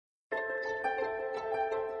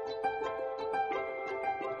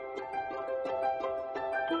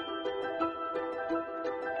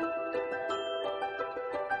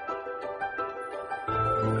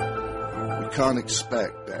can't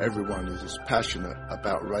expect that everyone is as passionate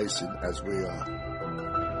about racing as we are.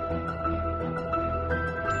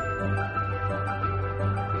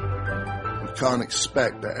 We can't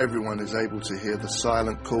expect that everyone is able to hear the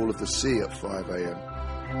silent call of the sea at 5 a.m.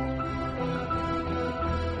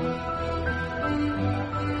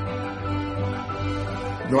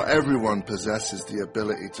 Not everyone possesses the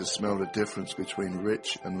ability to smell the difference between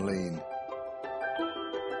rich and lean.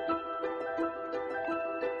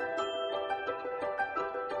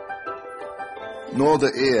 Nor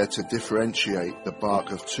the ear to differentiate the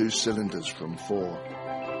bark of 2 cylinders from 4.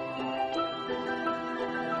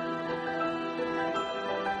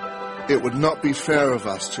 It would not be fair of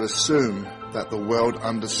us to assume that the world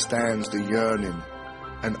understands the yearning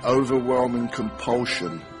and overwhelming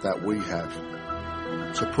compulsion that we have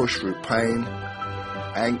to push through pain,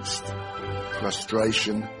 angst,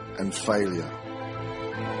 frustration, and failure.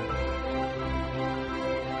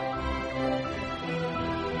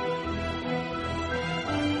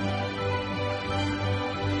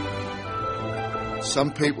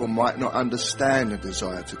 Some people might not understand the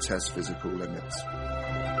desire to test physical limits,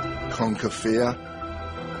 conquer fear,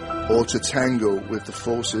 or to tangle with the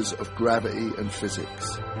forces of gravity and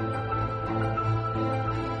physics.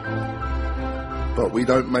 But we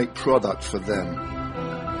don't make product for them.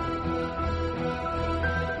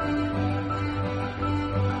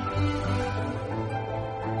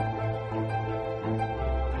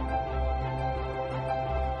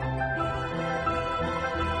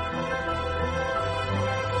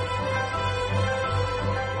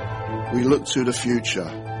 We look to the future,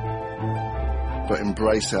 but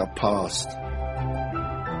embrace our past.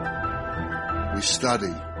 We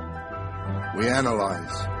study. We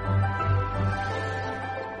analyze.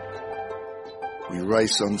 We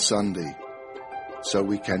race on Sunday, so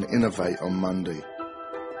we can innovate on Monday.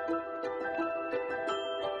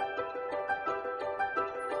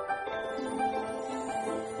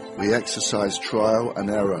 We exercise trial and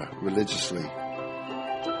error religiously.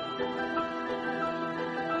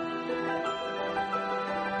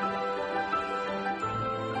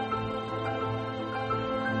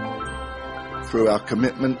 Through our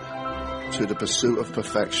commitment to the pursuit of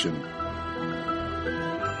perfection,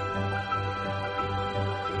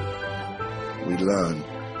 we learn.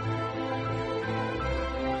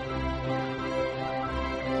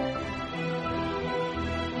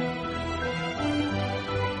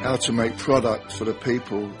 How to make product for the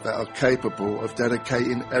people that are capable of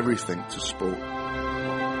dedicating everything to sport.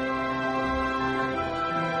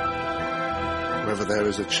 Whether there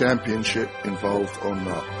is a championship involved or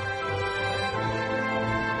not.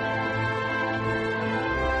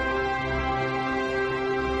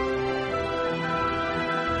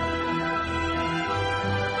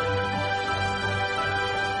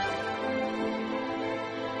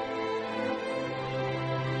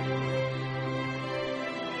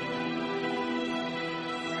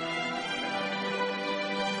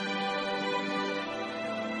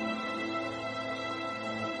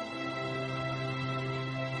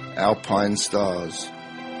 Alpine Stars.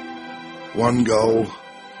 One goal,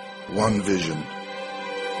 one vision.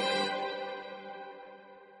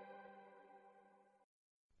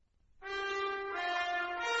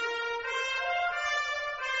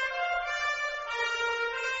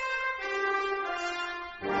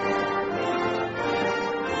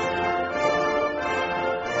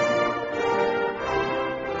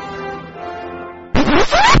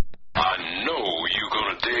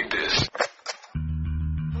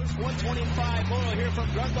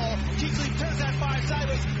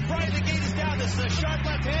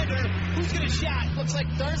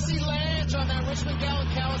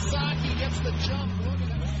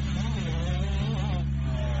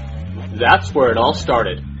 That's where it all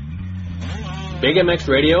started. Big MX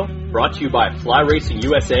Radio, brought to you by Fly Racing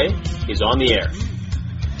USA, is on the air.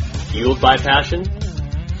 Fueled by passion,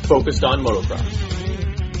 focused on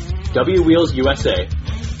motocross. W Wheels USA,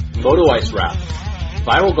 Moto Ice Wrap,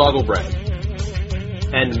 Viral Goggle Brand,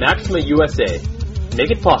 and Maxima USA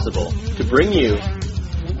make it possible to bring you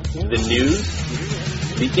the news,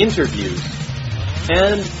 the interviews,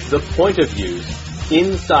 and the point of views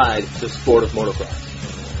inside the sport of motocross.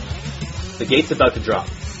 The gate's about to drop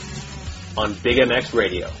on Big MX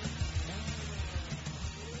Radio.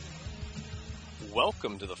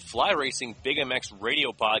 Welcome to the Fly Racing Big MX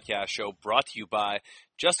Radio podcast show, brought to you by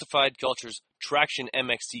Justified Cultures, Traction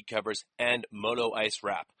MX seat covers, and Moto Ice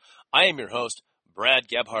Wrap. I am your host, Brad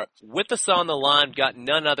Gebhardt. With us on the line, got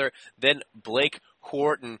none other than Blake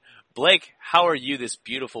Horton. Blake, how are you this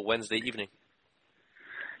beautiful Wednesday evening?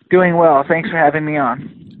 Doing well. Thanks for having me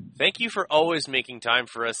on. Thank you for always making time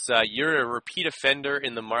for us. You're a repeat offender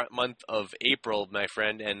in the month of April, my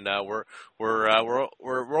friend, and we're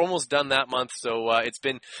almost done that month. So it's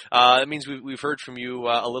been that means we've heard from you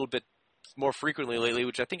a little bit more frequently lately,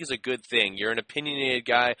 which I think is a good thing. You're an opinionated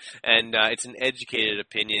guy, and it's an educated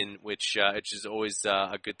opinion, which is always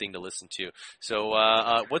a good thing to listen to. So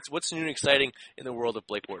what's new and exciting in the world of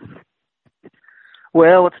Blake Wharton?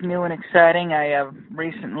 Well, what's new and exciting, I have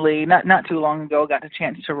recently, not too long ago, got the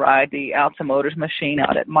chance to ride the Alta Motors machine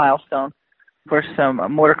out at Milestone for some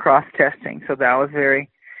motocross testing. So that was very,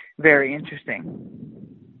 very interesting.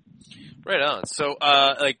 Right on. So,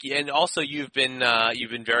 and also you've been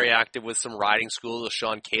very active with some riding schools with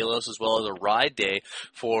Sean Kalos, as well as a ride day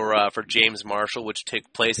for James Marshall, which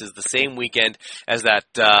took place as the same weekend as that.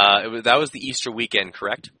 That was the Easter weekend,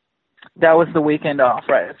 correct? That was the weekend off,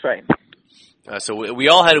 right? That's right. So we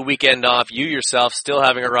all had a weekend off. You yourself still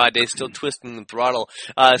having a ride day, still twisting the throttle.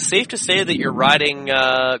 Safe to say that you're riding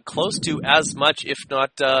close to as much, if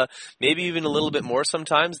not maybe even a little bit more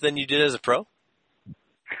sometimes than you did as a pro?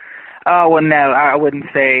 Well, no, I wouldn't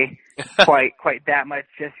say quite that much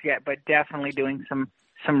just yet, but definitely doing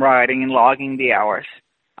some riding and logging the hours.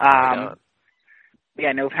 Yeah,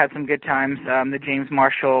 no, we've had some good times. The James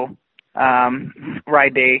Marshall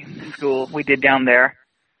ride day school we did down there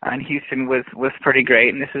in Houston was pretty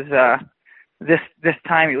great, and this is this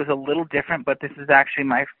time it was a little different, but this is actually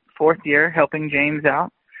my fourth year helping James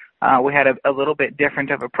out. We had a little bit different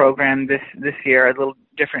of a program this year, a little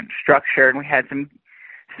different structure, and we had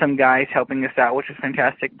some guys helping us out, which was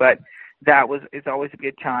fantastic. But it's always a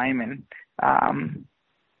good time, and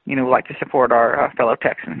we like to support our fellow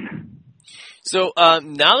Texans. So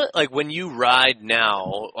now that, like, when you ride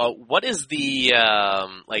now, what is the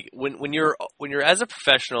when you're as a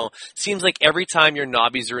professional? Seems like every time your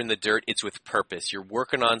knobbies are in the dirt, it's with purpose. You're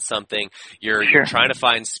working on something. You're trying to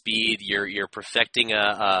find speed. You're perfecting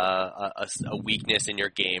a weakness in your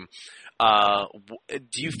game.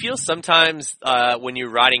 Do you feel sometimes when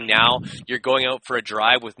you're riding now, you're going out for a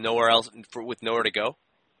drive with nowhere to go?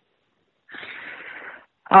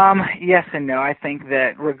 Yes and no. I think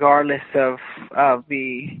that regardless of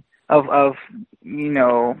the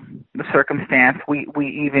circumstance, we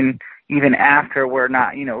even after we're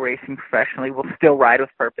not racing professionally, we'll still ride with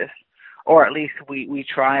purpose, or at least we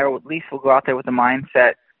try, or at least we'll go out there with a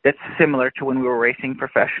mindset that's similar to when we were racing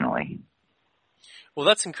professionally. Well,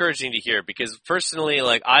 that's encouraging to hear, because personally,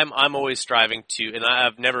 like, I'm always striving to, and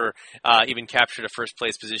I've never even captured a first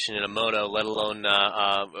place position in a moto, let alone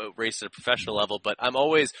race at a professional level. But I'm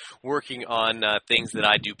always working on things that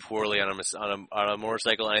I do poorly on a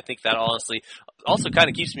motorcycle, and I think that honestly also kind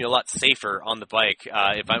of keeps me a lot safer on the bike.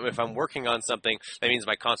 If I'm working on something, that means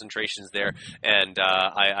my concentration's there, and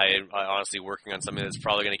I honestly working on something that's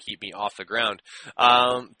probably going to keep me off the ground.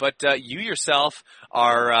 But you yourself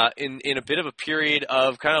are in a bit of a period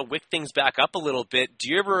of kind of wick things back up a little bit. Do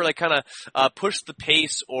you ever push the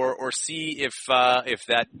pace or see if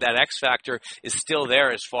that X factor is still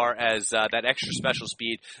there as far as that extra special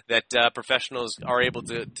speed that professionals are able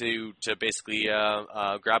to basically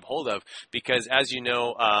grab hold of? Because as you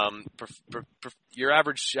know, your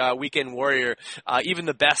average weekend warrior, even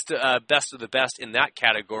the best of the best in that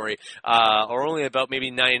category, are only about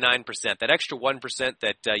maybe 99%. That extra 1%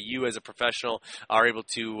 that you as a professional are able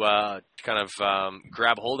to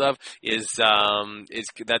grab hold of is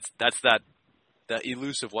that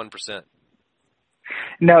elusive 1%.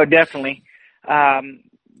 No, definitely. I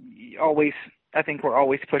think we're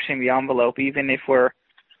always pushing the envelope, even if we're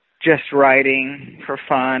just riding for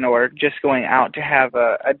fun or just going out to have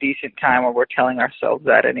a decent time, or we're telling ourselves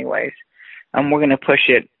that anyways. We're going to push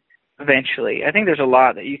it eventually. I think there's a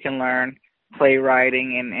lot that you can learn, play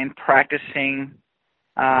riding and practicing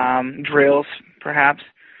drills perhaps,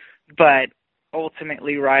 but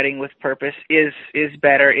ultimately riding with purpose is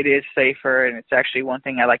better, it is safer, and it's actually one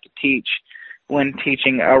thing I like to teach when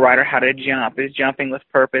teaching a rider how to jump, is jumping with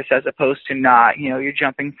purpose as opposed to not. You're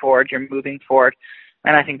jumping forward, you're moving forward.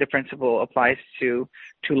 And I think the principle applies to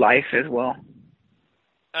life as well.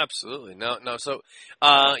 Absolutely. No. So,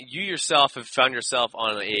 you yourself have found yourself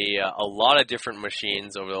on a lot of different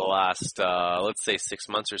machines over the last, let's say 6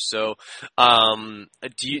 months or so.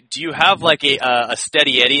 Do you have like a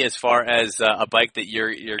steady Eddie as far as a bike that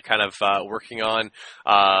you're kind of working on,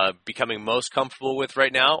 becoming most comfortable with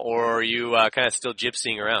right now, or are you kind of still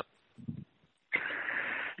gypsying around?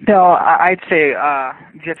 No, I'd say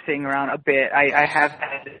gypsying around a bit. I have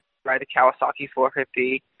had to ride the Kawasaki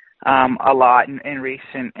 450 a lot in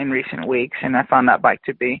recent weeks, and I found that bike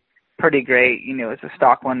to be pretty great. It's a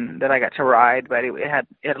stock one that I got to ride, but it had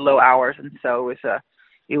low hours, and so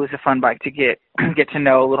it it was a fun bike to get to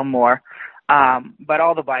know a little more. But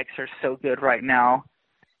all the bikes are so good right now.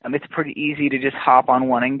 It's pretty easy to just hop on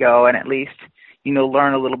one and go, and at least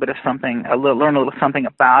learn a little something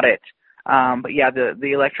about it. But yeah,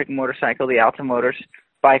 the electric motorcycle, the Alta Motors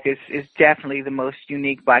bike is definitely the most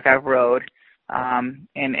unique bike I've rode,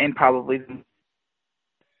 and probably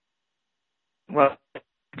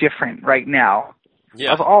different right now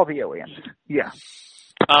of all the OEMs. Yeah.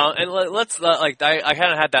 And let's I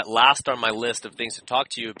kind of had that last on my list of things to talk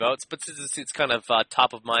to you about, but since it's kind of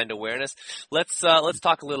top of mind awareness, let's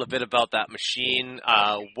talk a little bit about that machine.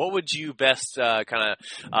 What would you best kind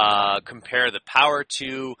of compare the power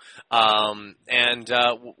to, and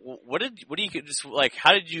what do you just like?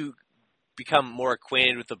 How did you become more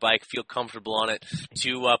acquainted with the bike, feel comfortable on it,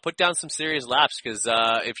 to put down some serious laps? Because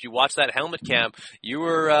if you watch that helmet cam,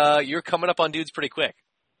 you're coming up on dudes pretty quick.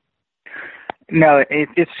 No,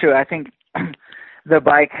 it's true. I think the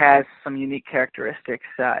bike has some unique characteristics.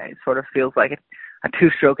 It sort of feels like a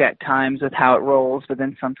two-stroke at times with how it rolls, but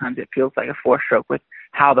then sometimes it feels like a four-stroke with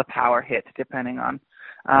how the power hits, depending on,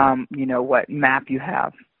 what map you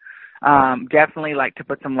have. Definitely like to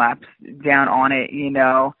put some laps down on it,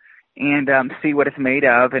 and see what it's made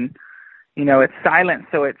of. And, it's silent,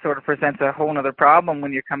 so it sort of presents a whole other problem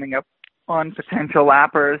when you're coming up on potential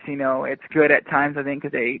lappers. It's good at times, I think,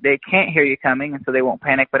 because they can't hear you coming, and so they won't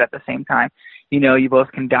panic. But at the same time, you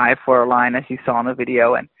both can dive for a line, as you saw in the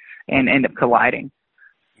video, and end up colliding.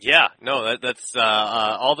 Yeah, no, that's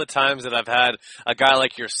all the times that I've had a guy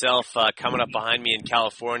like yourself coming up behind me in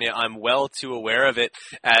California. I'm well too aware of it,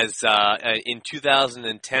 as in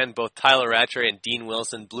 2010, both Tyler Rattray and Dean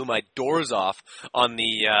Wilson blew my doors off on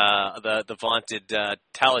the vaunted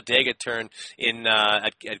Talladega turn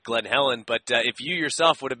at Glen Helen. But if you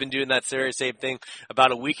yourself would have been doing that same thing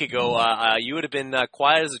about a week ago, you would have been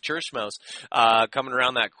quiet as a church mouse coming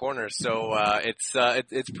around that corner. So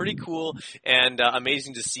it's pretty cool and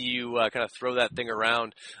amazing to see you kind of throw that thing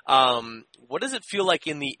around. What does it feel like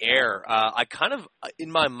in the air? I kind of, in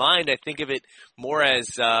my mind, I think of it more as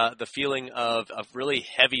the feeling of a really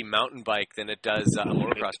heavy mountain bike than it does a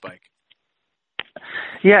motocross bike.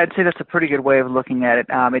 Yeah, I'd say that's a pretty good way of looking at it.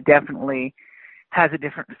 It definitely has a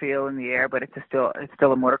different feel in the air, but it's still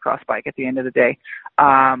a motocross bike at the end of the day.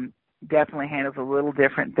 Definitely handles a little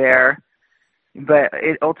different there, but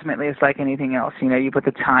it ultimately is like anything else. You put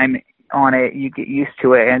the time on it, you get used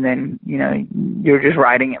to it, and then you're just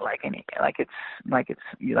riding it like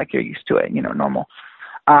you're used to it, normal.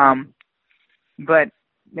 But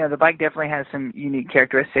the bike definitely has some unique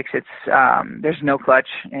characteristics. It's there's no clutch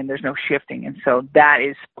and there's no shifting, and so that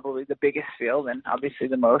is probably the biggest feel. And obviously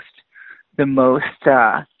the most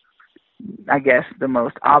I guess the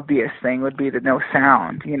most obvious thing would be the no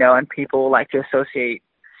sound, and people like to associate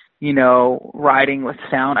riding with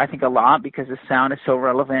sound, I think, a lot, because the sound is so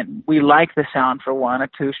relevant. We like the sound for a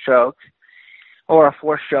two-stroke or a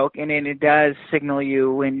four-stroke, and then it does signal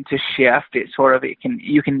you when to shift.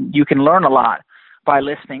 You can learn a lot by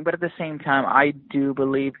listening, but at the same time, I do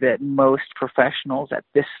believe that most professionals that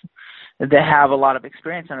have a lot of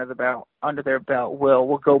experience under their belt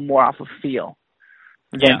will go more off of feel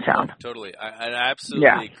than sound. No, totally. I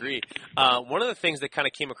absolutely agree. One of the things that kind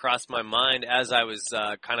of came across my mind as I was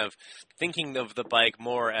kind of thinking of the bike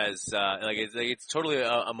more as it's totally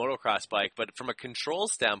a motocross bike, but from a control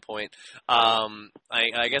standpoint,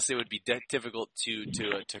 I guess it would be difficult to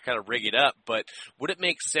kind of rig it up. But would it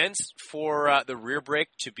make sense for the rear brake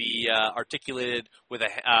to be articulated with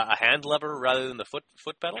a hand lever rather than the foot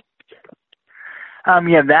pedal?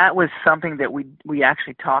 That was something that we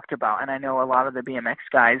actually talked about, and I know a lot of the BMX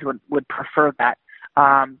guys would prefer that.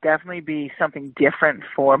 Definitely be something different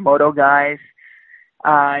for moto guys.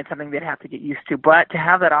 It's something they'd have to get used to, but to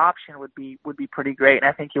have that option would be pretty great, and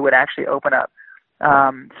I think it would actually open up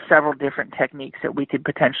several different techniques that we could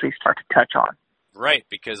potentially start to touch on. Right,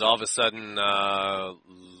 because all of a sudden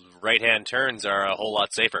right-hand turns are a whole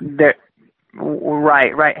lot safer.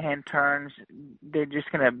 Right-hand turns, they're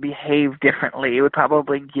just going to behave differently. It would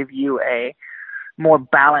probably give you a more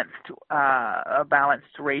balanced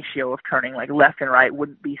ratio of turning, like left and right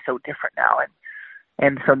wouldn't be so different now.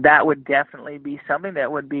 And so that would definitely be something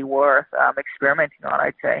that would be worth experimenting on,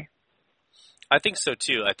 I'd say. I think so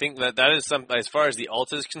too. I think that is some, as far as the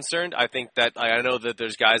Alta is concerned, I think that I know that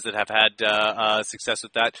there's guys that have had success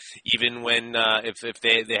with that, even when if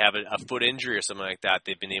they have a foot injury or something like that,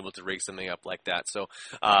 they've been able to rig something up like that. So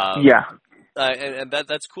and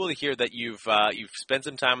that's cool to hear that you've spent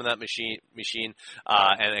some time on that machine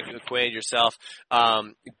and acquainted yourself.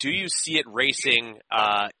 Do you see it racing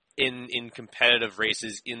in competitive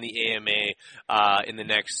races in the AMA in the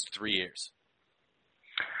next 3 years?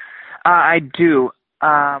 I do.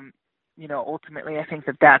 Ultimately, I think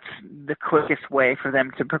that that's the quickest way for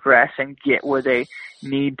them to progress and get where they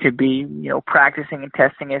need to be. Practicing and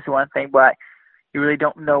testing is one thing, but you really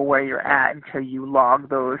don't know where you're at until you log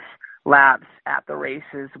those laps at the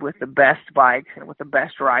races with the best bikes and with the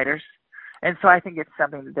best riders. And so I think it's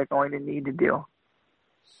something that they're going to need to do.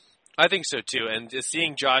 I think so too, and just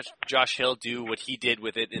seeing Josh Hill do what he did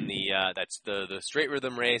with it in that's the straight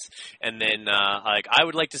rhythm race, and then I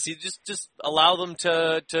would like to see just allow them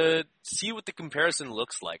to see what the comparison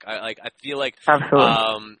looks like. I feel like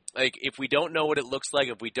absolutely. If we don't know what it looks like,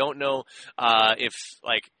 if we don't know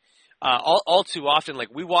all too often,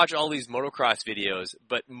 we watch all these motocross videos,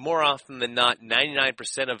 but more often than not,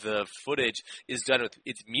 99% of the footage is done with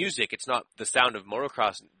it's music. It's not the sound of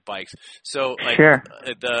motocross bikes. So, sure.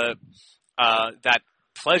 That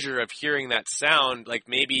pleasure of hearing that sound,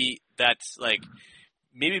 maybe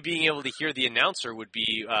being able to hear the announcer would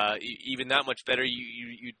be even that much better.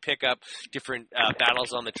 You'd pick up different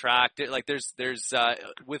battles on the track. There's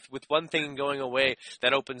with one thing going away,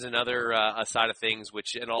 that opens another side of things.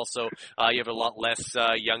 And also you have a lot less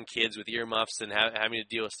young kids with earmuffs and having to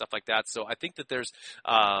deal with stuff like that. So I think that there's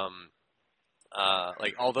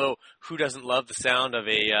although who doesn't love the sound of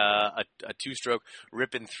a two-stroke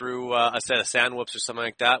ripping through a set of sand whoops or something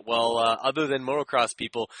like that? Well, other than motocross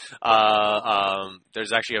people,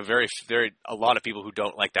 there's actually a lot of people who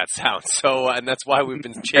don't like that sound. So, and that's why we've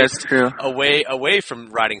been chased away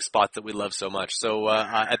from riding spots that we love so much. So,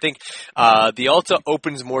 I think the Alta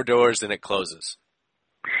opens more doors than it closes.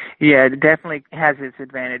 Yeah, it definitely has its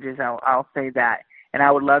advantages. I'll say that, and I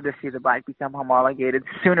would love to see the bike become homologated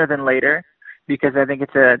sooner than later, because I think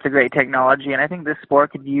it's a great technology, and I think this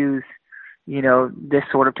sport could use, this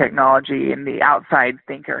sort of technology and the outside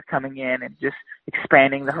thinker coming in and just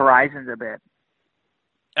expanding the horizons a bit.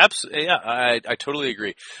 Absolutely, yeah, I totally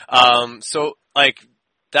agree.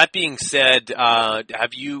 That being said,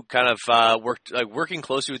 have you kind of working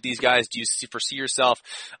closely with these guys? Do you foresee yourself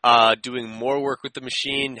doing more work with the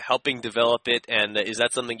machine, helping develop it, and is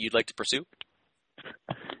that something you'd like to pursue?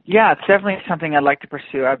 Yeah, it's definitely something I'd like to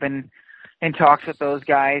pursue. I've been in talks with those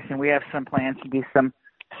guys, and we have some plans to do some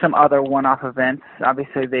other one-off events.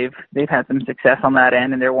 Obviously, they've had some success on that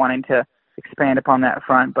end, and they're wanting to expand upon that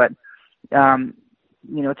front. But to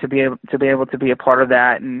be able to be a part of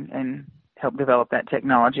that and help develop that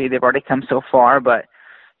technology, they've already come so far. But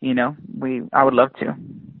I would love to.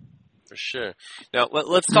 For sure. Now,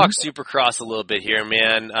 let's talk Supercross a little bit here,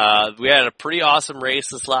 man. We had a pretty awesome race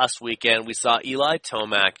this last weekend. We saw Eli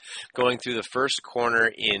Tomac going through the first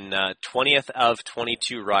corner in 20th of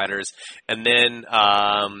 22 riders, and then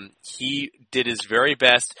he did his very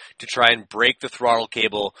best to try and break the throttle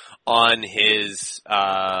cable on his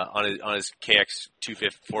KX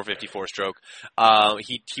 454 stroke.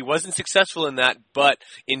 He wasn't successful in that, but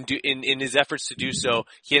in his efforts to do so,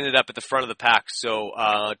 he ended up at the front of the pack. So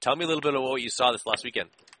tell me a little bit of what you saw this last weekend.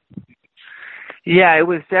 Yeah, it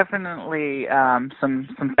was definitely some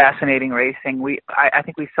fascinating racing. I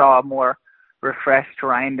think we saw a more refreshed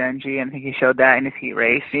Ryan Dungey, and I think he showed that in his heat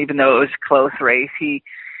race. Even though it was a close race, he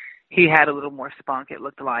had a little more spunk, it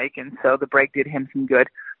looked like, and so the break did him some good.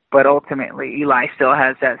 But ultimately, Eli still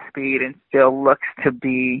has that speed and still looks to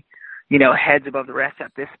be, heads above the rest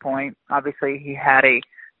at this point. Obviously, he had a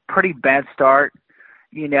pretty bad start,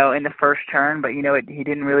 in the first turn, but he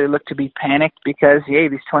didn't really look to be panicked because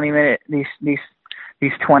these 20-minute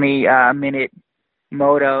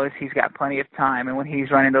motos, he's got plenty of time, and when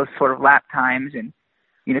he's running those sort of lap times and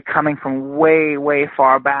coming from way, way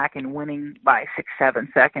far back and winning by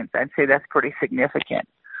 6-7 seconds, I'd say that's pretty significant.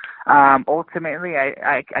 Ultimately,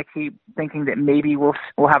 I keep thinking that maybe we'll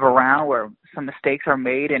have a round where some mistakes are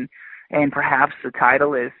made, and perhaps the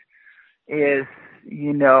title is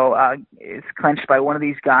clenched by one of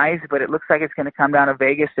these guys. But it looks like it's going to come down to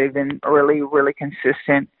Vegas. They've been really, really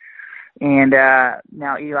consistent, and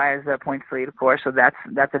now Eli has a points lead, of course, so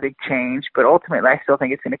that's a big change. But ultimately, I still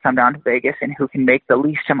think it's going to come down to Vegas and who can make the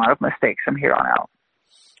least amount of mistakes from here on out.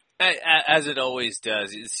 As it always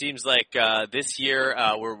does. It seems like this year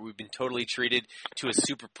where we've been totally treated to a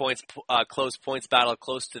super close points battle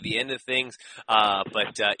close to the end of things.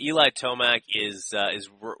 But Eli Tomac is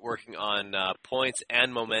working on points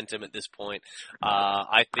and momentum at this point.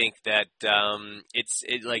 I think that it's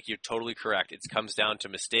you're totally correct. It comes down to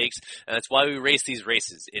mistakes, and that's why we race these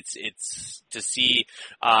races. It's to see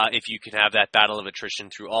if you can have that battle of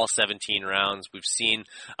attrition through all 17 rounds. We've seen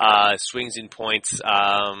swings in points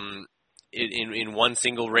in one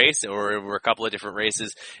single race or over a couple of different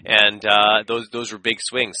races, and those were big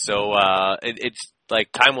swings. So it's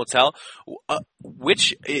time will tell.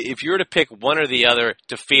 Which, if you were to pick one or the other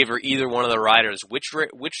to favor either one of the riders, which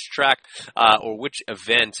track or which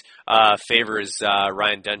event favors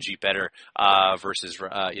Ryan Dungey better versus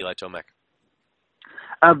Eli Tomac?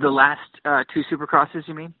 Of the last two Supercrosses,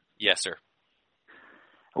 you mean? Yes, sir.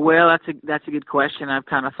 Well, that's a good question. I've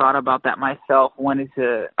kind of thought about that myself. One is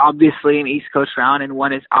obviously an East Coast round, and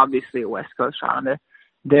one is obviously a West Coast round.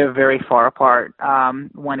 They're very far apart.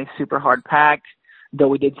 One is super hard packed, though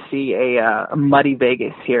we did see a muddy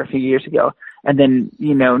Vegas here a few years ago, and then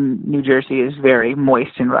New Jersey is very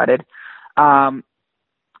moist and rutted. And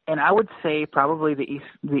I would say probably the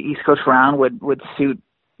East Coast round would suit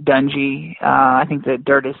Dungey. I think the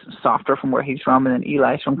dirt is softer from where he's from, and then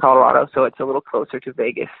Eli's from Colorado, so it's a little closer to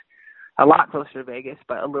Vegas. A lot closer to Vegas,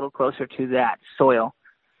 but a little closer to that soil.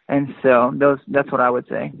 And so that's what I would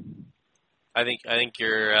say. I think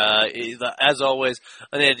you're, as always,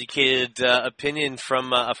 uneducated opinion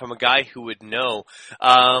from a guy who would know.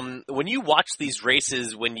 When you watch these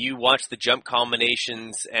races, when you watch the jump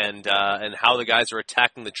combinations and how the guys are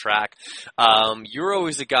attacking the track, you're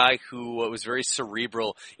always a guy who was very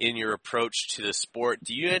cerebral in your approach to the sport.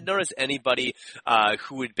 Do you notice anybody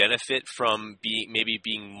who would benefit from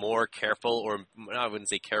being more careful, or I wouldn't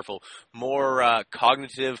say careful, more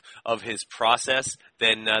cognitive of his process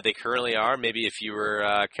than they currently are? Maybe if you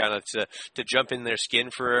were kind of to jump in their skin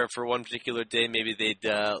for one particular day, maybe they'd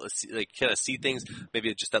kind of see things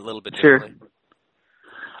maybe just that little bit differently. Sure.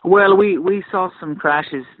 Well, we saw some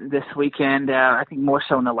crashes this weekend. I think more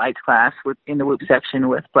so in the lights class in the whoop section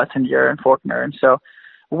with Plessinger and Faulkner, and so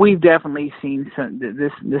we've definitely seen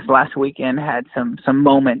this last weekend had some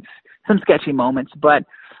moments, some sketchy moments, but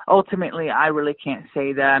ultimately, I really can't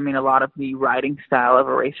say that. I mean, a lot of the riding style of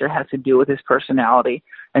a racer has to do with his personality,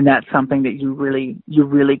 and that's something that you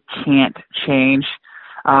really can't change.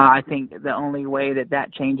 I think the only way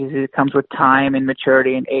that changes is it comes with time and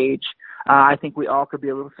maturity and age. I think we all could be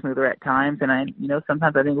a little smoother at times, and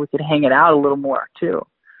sometimes I think we could hang it out a little more too.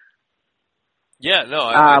 Yeah,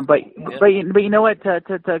 no. But you know what?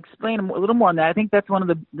 To explain a little more on that, I think that's one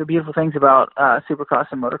of the beautiful things about Supercross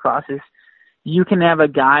and motocross is you can have a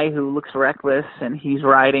guy who looks reckless and he's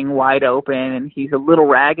riding wide open and he's a little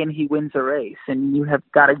rag and he wins a race. And you have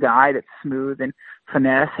got a guy that's smooth and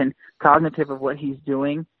finesse and cognitive of what he's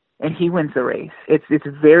doing and he wins the race. It's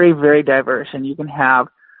very, very diverse, and you can have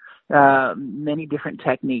many different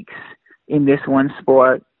techniques in this one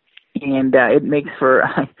sport, and it makes for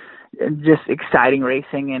just exciting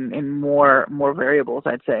racing and more variables,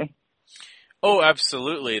 I'd say. Oh,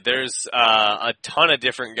 absolutely. There's a ton of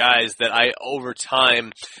different guys that I, over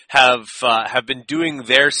time, have been doing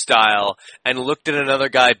their style and looked at another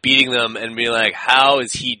guy beating them and be like, how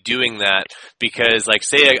is he doing that? Because, like,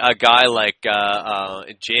 say a guy like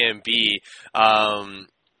JMB,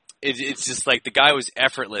 it's just like the guy was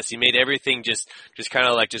effortless. He made everything just kind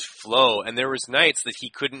of like just flow. And there was nights that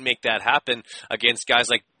he couldn't make that happen against guys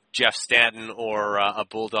like Jeff Stanton or a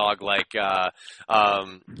bulldog like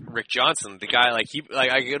Rick Johnson. The guy I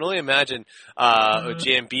can only imagine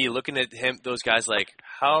JMB looking at those guys like,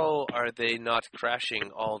 how are they not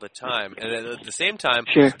crashing all the time? And at the same time,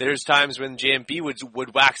 sure, there's times when JMB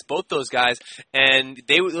would wax both those guys, and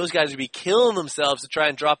those guys would be killing themselves to try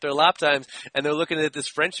and drop their lap times, and they're looking at this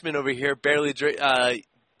Frenchman over here barely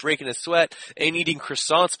breaking a sweat and eating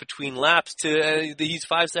croissants between laps he's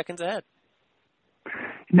 5 seconds ahead.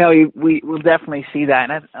 No, we will definitely see that,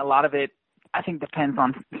 and a lot of it, I think, depends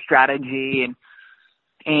on strategy,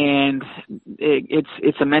 and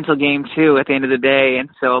it's a mental game too at the end of the day. And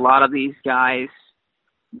so a lot of these guys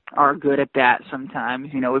are good at that.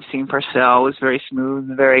 Sometimes, we've seen Purcell was very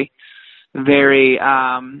smooth, very, very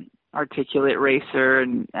articulate racer,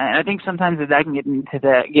 and I think sometimes that can get into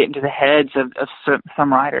the heads of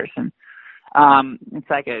some riders, and it's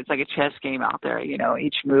like a chess game out there.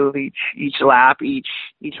 Each move, each lap, each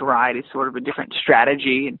ride is sort of a different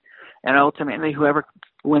strategy, and ultimately whoever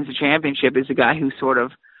wins the championship is the guy who sort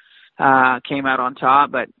of came out on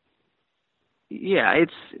top. But yeah,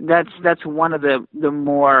 that's one of the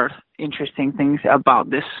more interesting things about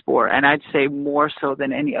this sport, and I'd say more so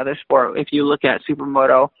than any other sport. If you look at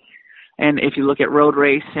supermoto and if you look at road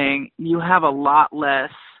racing, you have a lot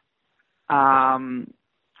less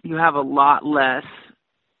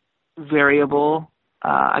variable,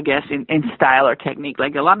 I guess, in style or technique.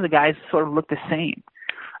 Like, a lot of the guys sort of look the same.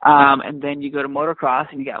 And then you go to motocross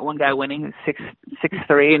and you got one guy winning who's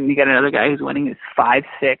 6'3", and you got another guy who's winning who's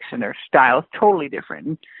 5'6", and their style is totally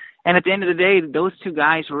different. And at the end of the day, those two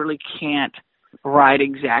guys really can't ride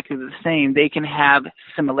exactly the same. They can have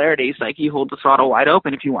similarities, like you hold the throttle wide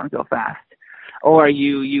open if you want to go fast. or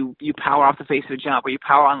you power off the face of a jump, or you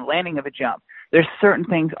power on the landing of a jump. There's certain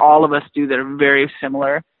things all of us do that are very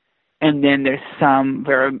similar, and then there's some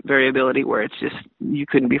variability where it's just you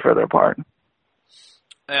couldn't be further apart.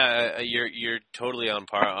 You're totally on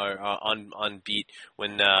par, on beat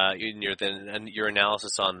when your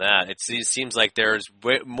analysis on that. It seems like there's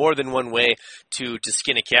more than one way to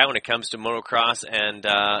skin a cat when it comes to motocross, and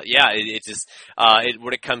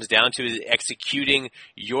what it comes down to is executing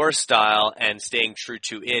your style and staying true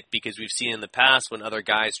to it. Because we've seen in the past when other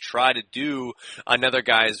guys try to do another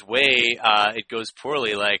guy's way, it goes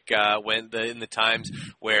poorly. Like in the times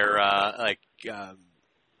where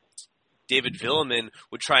David Villemin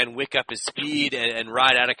would try and wick up his speed and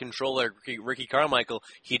ride out of control like Ricky Carmichael,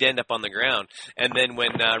 he'd end up on the ground. And then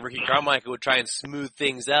when Ricky Carmichael would try and smooth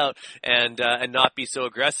things out and not be so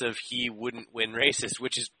aggressive, he wouldn't win races,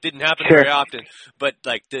 which didn't happen very often. But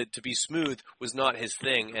like to be smooth was not his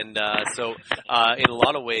thing. And so in a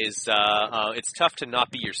lot of ways, it's tough to not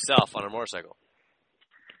be yourself on a motorcycle.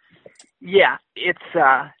 Yeah, it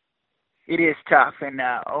is tough, and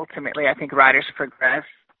ultimately, I think riders progress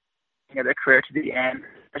their career to the end.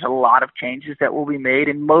 There's a lot of changes that will be made,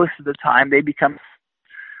 and most of the time they become.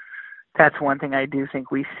 That's one thing I do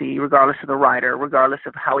think we see, regardless of the rider, regardless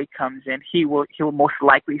of how he comes in, he will most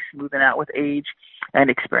likely smoothen out with age and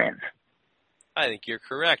experience. I think you're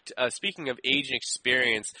correct. Speaking of age and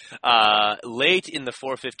experience, late in the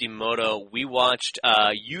 450 Moto, we watched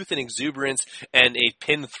youth and exuberance and a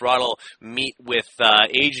pin throttle meet with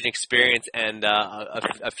age and experience and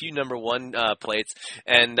a few number one plates.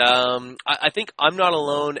 And I think I'm not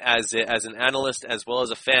alone as an analyst as well as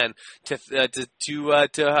a fan to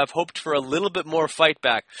have hoped for a little bit more fight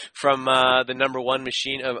back from the number one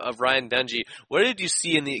machine of Ryan Dungey. What did you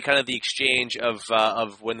see in the kind of the exchange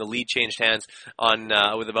of when the lead changed hands on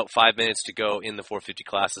with about 5 minutes to go in the 450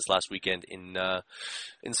 class this last weekend in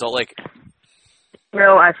Salt Lake?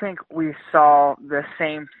 Well, I think we saw the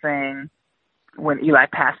same thing when Eli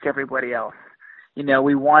passed everybody else.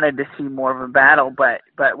 We wanted to see more of a battle, but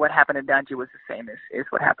what happened to Dungey was the same as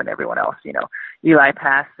what happened to everyone else. Eli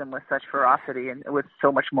passed him with such ferocity and with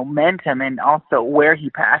so much momentum, and also where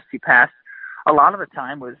he passed a lot of the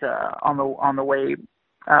time was on the way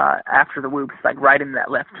after the whoops, like right in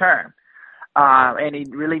that left turn. And he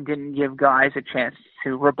really didn't give guys a chance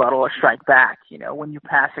to rebuttal or strike back. When you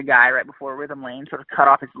pass a guy right before a rhythm lane, sort of cut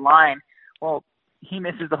off his line, well, he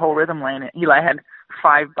misses the whole rhythm lane. And Eli had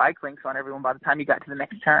 5 bike links on everyone by the time he got to the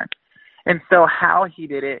next turn. And so how he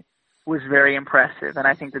did it was very impressive. And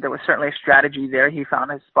I think that there was certainly a strategy there. He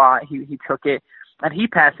found his spot. He took it. And he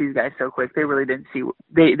passed these guys so quick, they really didn't see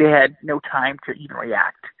 – they had no time to even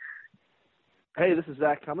react. Hey, this is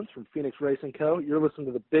Zach Cummins from Phoenix Racing Co. You're listening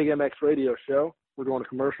to the Big MX Radio Show. We're going to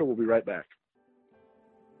commercial. We'll be right back.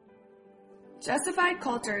 Justified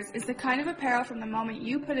Cultures is the kind of apparel from the moment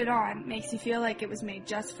you put it on makes you feel like it was made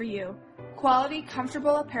just for you. Quality,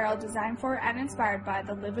 comfortable apparel designed for and inspired by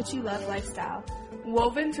the Live What You Love lifestyle.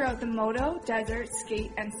 Woven throughout the moto, desert,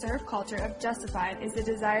 skate, and surf culture of Justified is the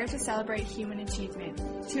desire to celebrate human achievement,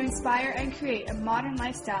 to inspire and create a modern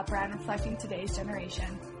lifestyle brand reflecting today's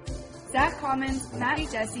generation. Zach Commons, Matty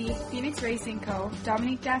Jesse, Phoenix Racing Co.,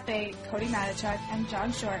 Dominique Daffé, Cody Matichuk, and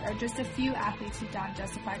John Short are just a few athletes who don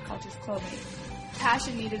Justified Cultures clothing.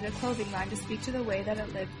 Passion needed a clothing line to speak to the way that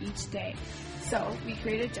it lived each day. So, we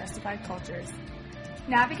created Justified Cultures.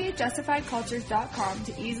 Navigate justifiedcultures.com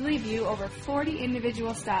to easily view over 40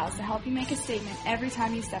 individual styles to help you make a statement every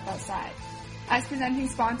time you step outside. As presenting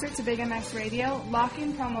sponsor to Big MX Radio, lock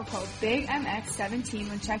in promo code BIGMX17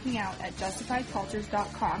 when checking out at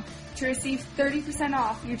justifiedcultures.com to receive 30%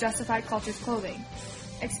 off your Justified Cultures clothing.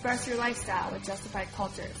 Express your lifestyle with Justified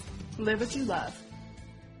Cultures. Live what you love.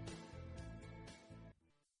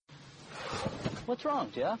 What's wrong,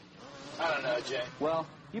 Jeff? I don't know, Jay. Well,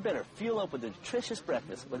 you better fuel up with a nutritious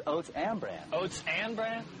breakfast with oats and bran. Oats and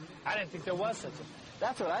bran? I didn't think there was such a thing.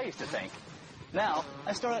 That's what I used to think. Now,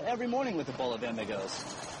 I start out every morning with a bowl of Amigos.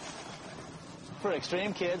 For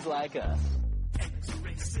extreme kids like us.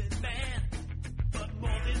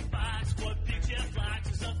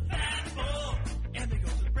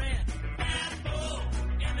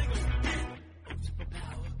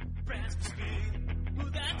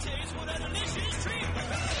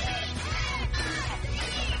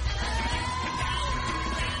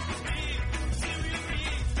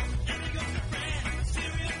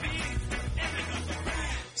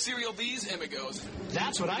 Cereal B's Amigos.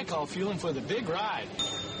 That's what I call fueling for the big ride.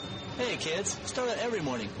 Hey, kids, start out every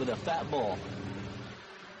morning with a fat bowl.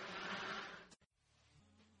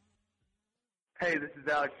 Hey, this is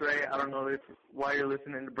Alex Ray. I don't know why you're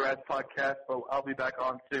listening to Brad's podcast, but I'll be back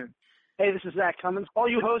on soon. Hey, this is Zach Cummins. All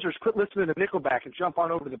you hosers, quit listening to Nickelback and jump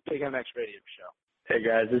on over to the Big MX Radio Show. Hey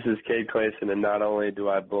guys, this is Cade Clayson, and not only do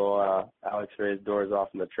I blow Alex Ray's doors off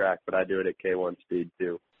on the track, but I do it at K1 speed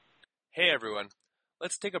too. Hey everyone,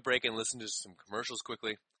 let's take a break and listen to some commercials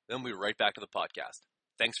quickly, then we'll be right back to the podcast.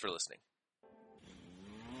 Thanks for listening.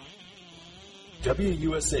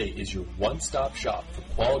 WUSA is your one-stop shop for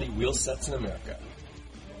quality wheel sets in America.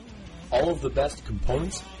 All of the best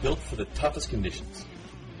components built for the toughest conditions.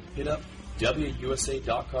 Hit up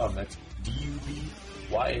WUSA.com, that's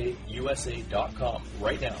DUBYAUSA.com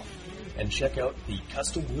right now, and check out the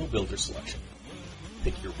custom wheel builder selection.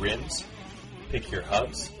 Pick your rims, pick your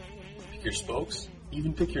hubs, pick your spokes,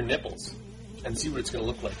 even pick your nipples, and see what it's going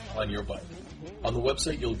to look like on your bike. On the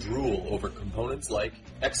website, you'll drool over components like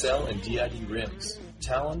XL and DID rims,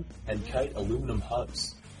 Talon and Kite aluminum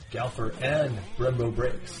hubs, Galfer and Brembo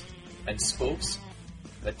brakes, and spokes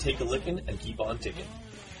that take a licking and keep on ticking.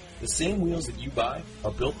 The same wheels that you buy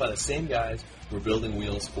are built by the same guys we're building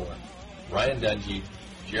wheels for. Ryan Dungy,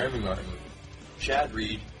 Jeremy Martin, Chad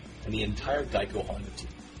Reed, and the entire Geico Honda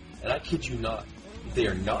team. And I kid you not, they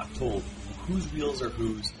are not told whose wheels are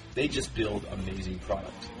whose, they just build amazing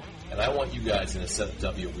product. And I want you guys in a set of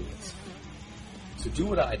W wheels. So do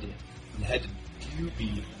what I did and head to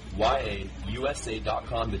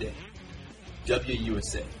WBYAUSA.com today.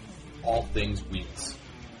 WUSA, all things wheels.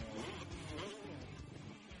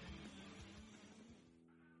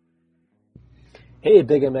 Hey,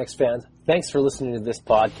 Big MX fans. Thanks for listening to this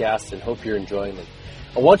podcast and hope you're enjoying it.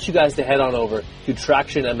 I want you guys to head on over to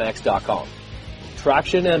TractionMX.com.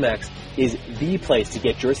 Traction MX is the place to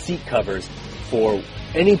get your seat covers for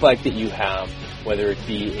any bike that you have, whether it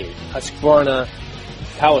be a Husqvarna,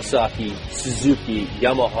 Kawasaki, Suzuki,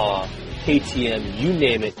 Yamaha, KTM, you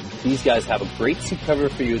name it. These guys have a great seat cover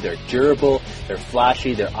for you. They're durable, they're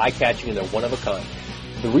flashy, they're eye-catching, and they're one of a kind.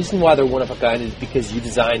 The reason why they're one of a kind is because you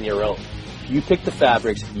design your own. You pick the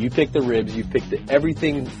fabrics, you pick the ribs, you pick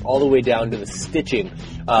everything all the way down to the stitching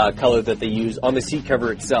color that they use on the seat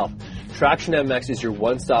cover itself. Traction MX is your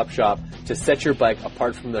one-stop shop to set your bike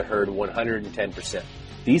apart from the herd 110%.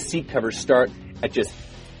 These seat covers start at just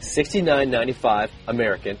 $69.95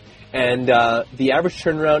 American, and the average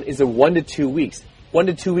turnaround is 1 to 2 weeks. 1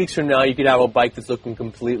 to 2 weeks from now, you could have a bike that's looking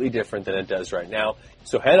completely different than it does right now.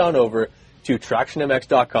 So head on over to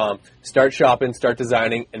TractionMX.com, start shopping, start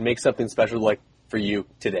designing, and make something special like for you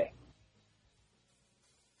today.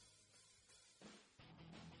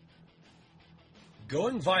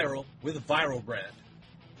 Going viral with Viral Brand.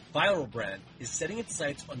 Viral Brand is setting its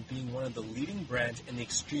sights on being one of the leading brands in the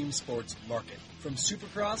extreme sports market, from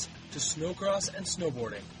supercross to snowcross and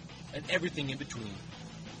snowboarding, and everything in between.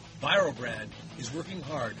 Viral Brand is working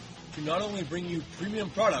hard to not only bring you premium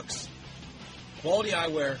products, quality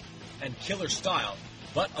eyewear, and killer style,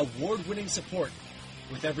 but award-winning support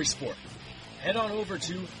with every sport. Head on over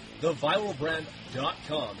to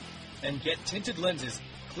theviralbrand.com and get tinted lenses,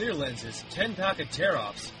 clear lenses, 10-pack of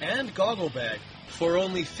tear-offs, and goggle bag for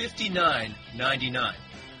only $59.99.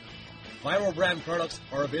 Viral Brand products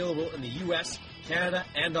are available in the US, Canada,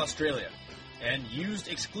 and Australia, and used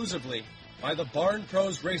exclusively by the Barn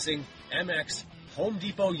Pros Racing MX Home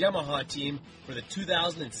Depot Yamaha team for the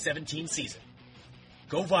 2017 season.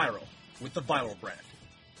 Go viral with the Viral Brand.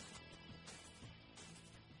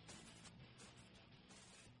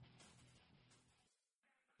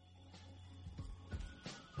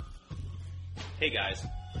 Hey guys,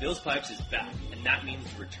 Bill's Pipes is back, and that means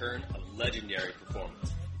the return of legendary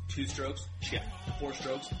performance. 2 strokes? Check. 4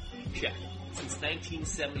 strokes? Check. Since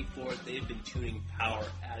 1974, they've been tuning power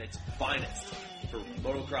at its finest for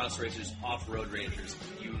motocross racers, off-road racers,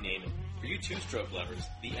 you name it. For you 2-stroke lovers,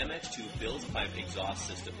 the MX2 Bill's Pipe exhaust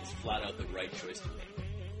system is flat out the right choice to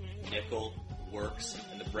make. Nickel, works,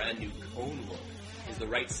 and the brand new cone look is the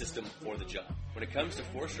right system for the job. When it comes to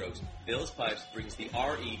 4-strokes, Bill's Pipes brings the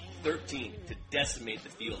RE13 to decimate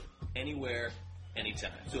the field anywhere,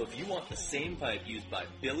 anytime. So if you want the same pipe used by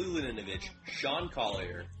Billy Laninovich, Sean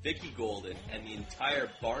Collier, Vicky Golden, and the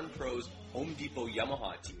entire Barn Pros Home Depot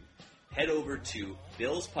Yamaha team, head over to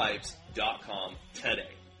billspipes.com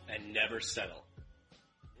today and never settle.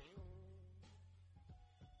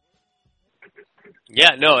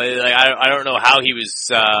 Yeah, no, like I don't know how he was.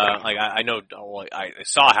 I know, I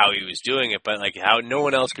saw how he was doing it, but like how no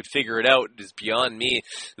one else could figure it out is beyond me.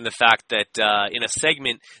 And the fact that in a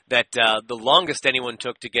segment that the longest anyone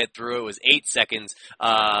took to get through it was 8 seconds,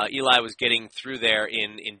 Eli was getting through there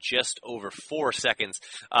in just over 4 seconds.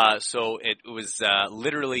 So it was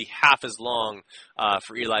literally half as long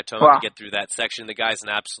for Eli Tomac to get through that section. The guy's an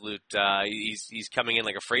absolute. He's coming in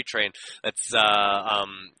like a freight train. That's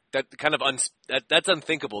that kind of that's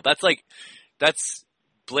unthinkable. That's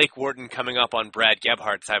Blake Wharton coming up on Brad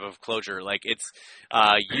Gebhardt type of closure. Like it's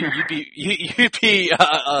you'd be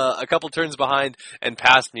a couple turns behind and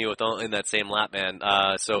past me in that same lap, man.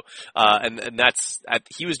 And that's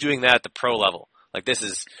he was doing that at the pro level. Like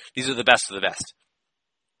these are the best of the best.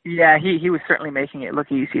 Yeah, he was certainly making it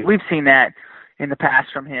look easy. We've seen that in the past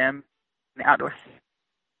from him in the outdoors.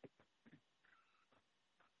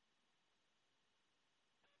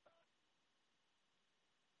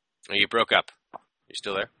 Oh, you broke up. You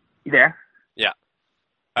still there? You there? Yeah.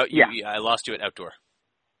 Yeah. I lost you at outdoor.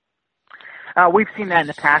 We've seen that in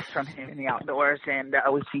the past from him in the outdoors, and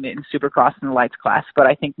we've seen it in Supercross and the lights class. But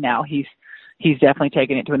I think now he's definitely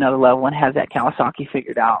taken it to another level and has that Kawasaki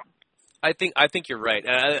figured out. I think you're right.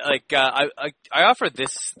 I offer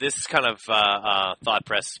this kind of thought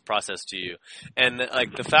process to you, and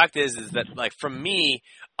like the fact is that like from me,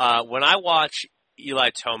 when I watch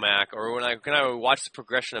Eli Tomac or when I watch the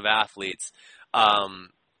progression of athletes,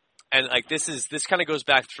 and like this kind of goes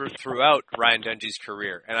back throughout Ryan Dungey's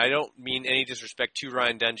career, and I don't mean any disrespect to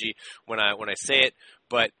Ryan Dungey when I say it,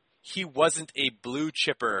 but he wasn't a blue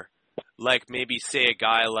chipper like maybe say a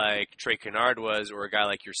guy like Trey Kennard was or a guy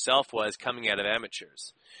like yourself was coming out of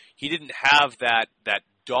amateurs. He didn't have that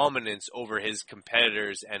dominance over his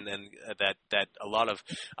competitors, and then that a lot of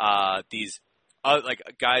these like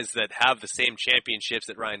guys that have the same championships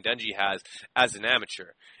that Ryan Dungey has as an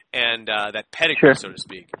amateur, and that pedigree, so to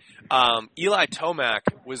speak. Eli Tomac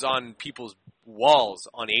was on people's walls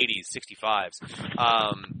on 80s, 65s.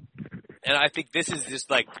 And I think this is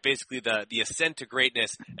just like basically the ascent to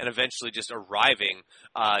greatness and eventually just arriving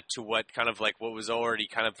to what kind of like what was already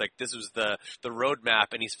kind of like this was the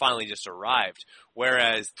roadmap, and he's finally just arrived.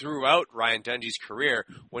 Whereas throughout Ryan Dungey's career,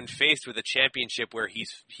 when faced with a championship where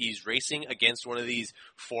he's racing against one of these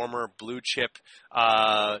former blue chip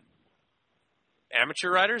amateur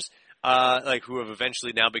riders, like who have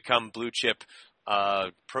eventually now become blue chip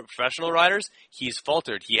professional riders, he's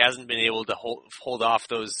faltered. He hasn't been able to hold off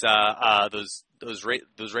those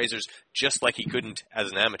razors just like he couldn't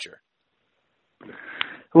as an amateur.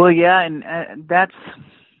 Well, yeah, and that's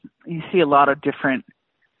you see a lot of different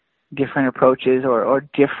approaches or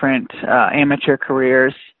different amateur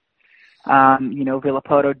careers.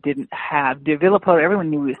 Villopoto Villopoto, everyone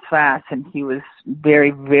knew he was fast and he was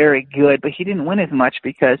very, very good, but he didn't win as much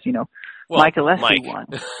because, Mike Alessi won.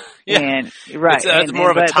 Yeah. And right. It's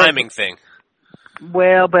more of a timing thing.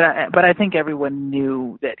 Well, but I think everyone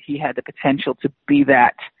knew that he had the potential to be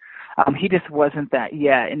that. He just wasn't that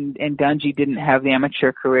yet, and Dungey didn't have the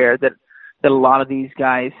amateur career that a lot of these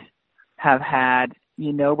guys have had.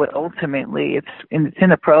 But ultimately it's in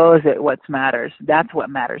the pros that what matters. That's what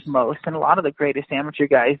matters most. And a lot of the greatest amateur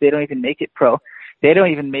guys, they don't even make it pro. They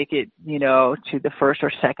don't even make it, to the first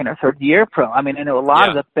or second or third year pro. I mean, I know a lot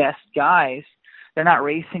of the best guys, they're not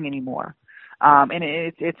racing anymore. And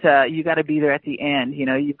it's you got to be there at the end.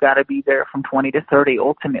 You've got to be there from 20 to 30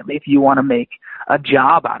 ultimately if you want to make a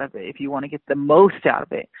job out of it, if you want to get the most out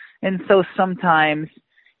of it. And so sometimes,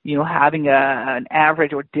 having an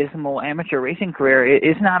average or dismal amateur racing career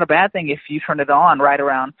is not a bad thing if you turn it on right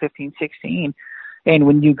around 15, 16. And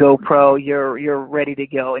when you go pro, you're ready to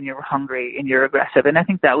go and you're hungry and you're aggressive. And I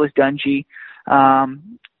think that was Dungey.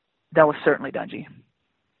 That was certainly Dungey.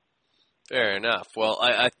 Fair enough. Well,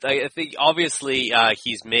 I think obviously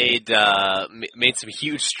he's made some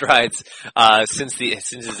huge strides since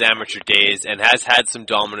his amateur days and has had some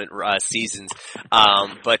dominant seasons.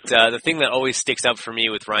 But the thing that always sticks out for me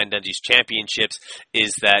with Ryan Dungey's championships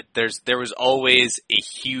is that there was always a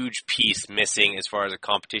huge piece missing as far as the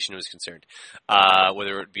competition was concerned.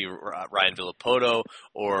 Whether it be Ryan Villopoto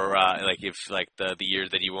or the year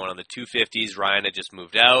that he won on the 250s, Ryan had just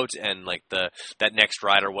moved out and that next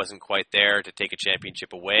rider wasn't quite there to take a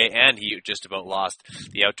championship away, and he just about lost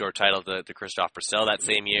the outdoor title to Christophe Purcell that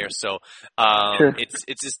same year. So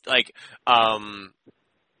it's just like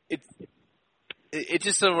it's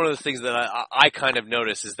just one of those things that I kind of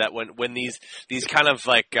notice is that when these kind of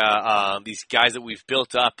these guys that we've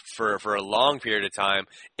built up for a long period of time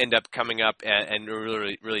end up coming up and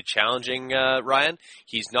really, really challenging Ryan,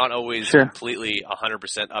 he's not always completely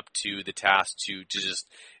 100% up to the task to just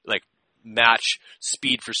match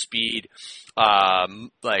speed for speed,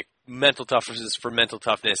 mental toughness for mental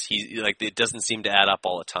toughness. It doesn't seem to add up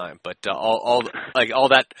all the time. But all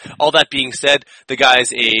that being said, the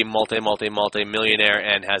guy's a multi millionaire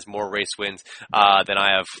and has more race wins than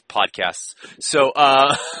I have podcasts. So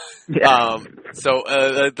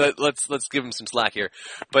let's give him some slack here.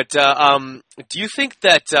 But do you think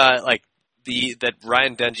that that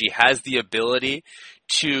Ryan Dungey has the ability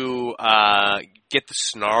to get the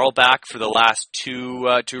snarl back for the last two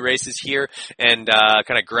races here and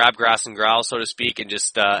kind of grab grass and growl, so to speak, and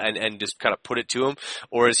just kind of put it to him?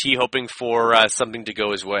 Or is he hoping for something to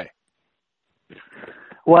go his way?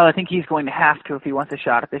 Well, I think he's going to have to if he wants a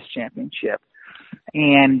shot at this championship.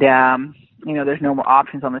 And, there's no more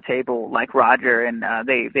options on the table like Roger, and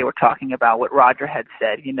they were talking about what Roger had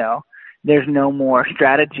said, there's no more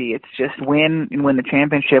strategy. It's just win and win the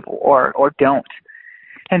championship or don't.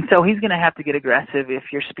 And so he's going to have to get aggressive. If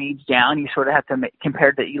your speed's down, you sort of have to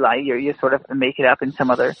compared to Eli, you sort of have to make it up in some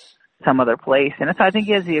other place. And so I think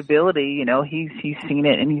he has the ability, he's seen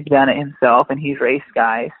it and he's done it himself, and he's raced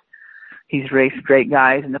guys. He's raced great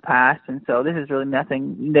guys in the past, and so this is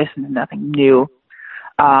nothing new.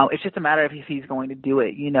 It's just a matter of if he's going to do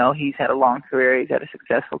it. He's had a long career, he's had a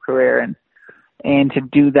successful career, and to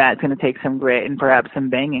do that, it's going to take some grit and perhaps some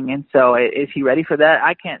banging. And so is he ready for that?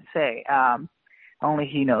 I can't say. Only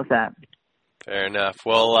he knows that. Fair enough.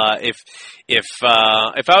 Well, if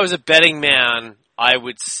I was a betting man, I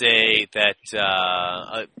would say that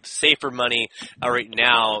safer money right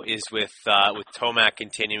now is with Tomac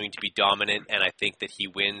continuing to be dominant, and I think that he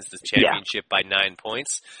wins the championship by 9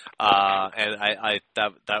 points. And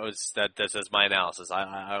that's my analysis. I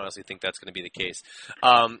honestly think that's going to be the case.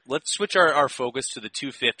 Let's switch our focus to the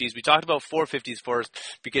 250s. We talked about 450s first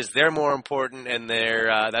because they're more important, and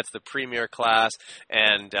that's the premier class,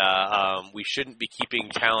 and we shouldn't be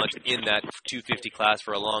keeping talent in that 250 class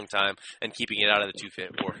for a long time and keeping it out of the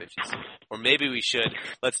 450s. Or maybe we should.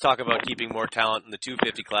 Let's talk about keeping more talent in the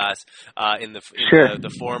 250 class in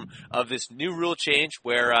the form of this new rule change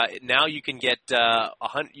where now you can get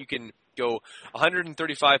you can go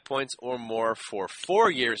 135 points or more for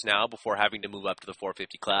 4 years now before having to move up to the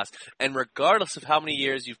 450 class. And regardless of how many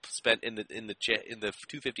years you've spent in the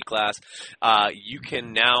 250 class, you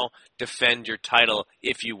can now defend your title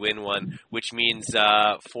if you win one, which means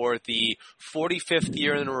for the 45th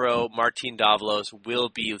year in a row, Martin Davalos will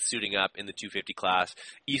be suiting up in the 250 class,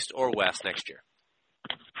 East or West, next year.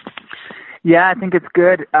 Yeah, I think it's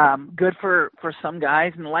good. Good for some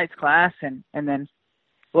guys in the lights class, and then.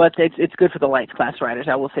 Well, it's good for the lights class riders.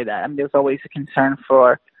 I will say that. I mean, there's always a concern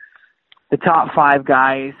for the top 5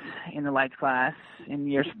 guys in the lights class in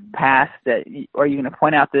years past that are you going to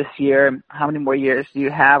point out this year? How many more years do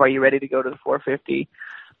you have? Are you ready to go to the 450?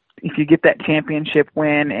 If you get that championship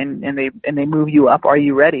win and they move you up, are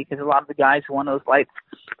you ready? Because a lot of the guys who won those lights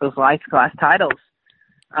class titles,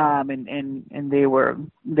 and they were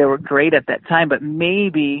great at that time, but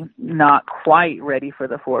maybe not quite ready for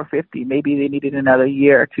the 450. Maybe they needed another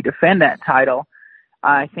year to defend that title.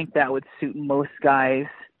 I think that would suit most guys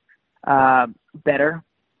better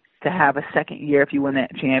to have a second year if you win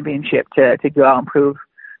that championship to go out and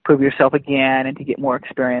prove yourself again and to get more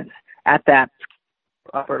experience at that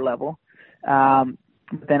upper level.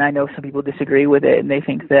 But then I know some people disagree with it and they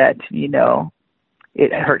think that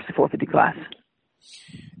it hurts the 450 class.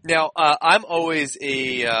 Now, I'm always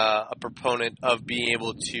a proponent of being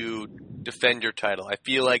able to defend your title. I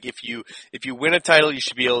feel like if you win a title, you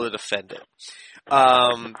should be able to defend it.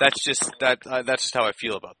 That's just how I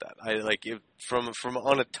feel about that. I like from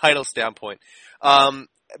on a title standpoint.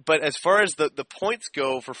 But as far as the points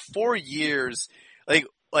go, for 4 years, like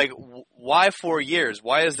why 4 years?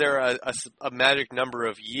 Why is there a magic number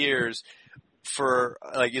of years? For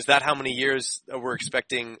is that how many years we're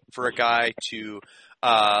expecting for a guy to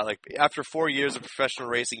after 4 years of professional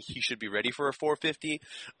racing, he should be ready for a 450?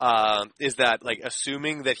 Is that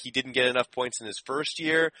assuming that he didn't get enough points in his first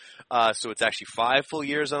year? So it's actually 5 full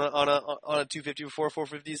years on a 250 before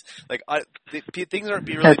 450s. Things aren't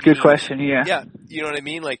being really. That's a good question. Yeah. Yeah, you know what I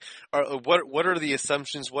mean. What are the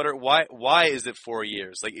assumptions? Why is it 4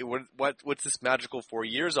 years? What's this magical 4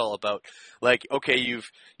 years all about? Okay,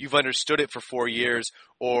 you've understood it for 4 years,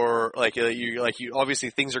 or you obviously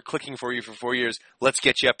things are clicking for you for 4 years. Let's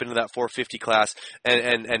get you up into that 450 class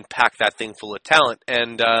and pack that thing full of talent.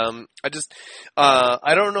 And I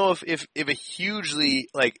don't know if a hugely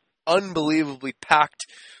unbelievably packed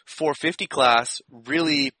 450 class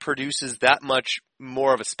really produces that much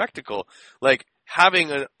more of a spectacle.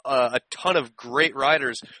 Having a ton of great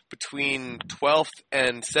riders between 12th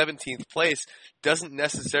and 17th place doesn't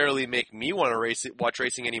necessarily make me want to watch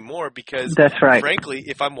racing anymore, because that's right. Frankly,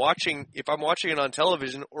 if I'm watching it on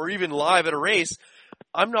television or even live at a race,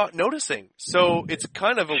 I'm not noticing. So it's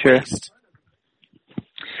kind of a waste.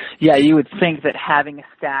 Yeah, you would think that having a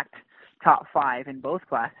stacked top 5 in both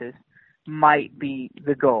classes might be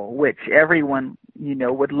the goal, which everyone,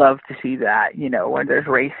 would love to see that, when there's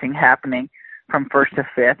racing happening from 1st to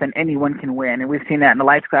 5th, and anyone can win. And we've seen that in the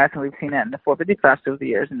lights class, and we've seen that in the 450 class over the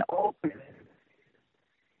years. And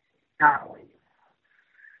golly.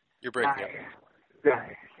 You're breaking up.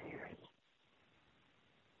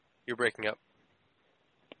 You're breaking up.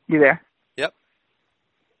 You there? Yep.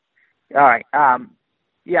 All right.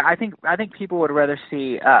 Yeah, I think people would rather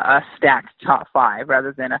see a stacked top 5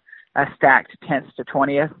 rather than a stacked 10th to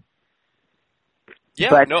 20th. Yeah,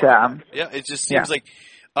 but, yeah, it just seems like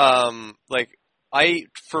it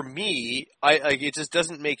just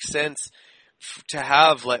doesn't make sense to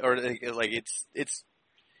have it's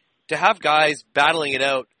to have guys battling it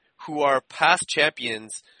out who are past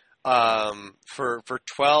champions for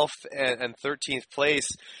 12th and 13th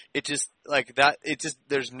place. It just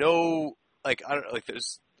there's no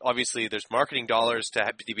there's obviously there's marketing dollars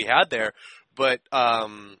to be had there, but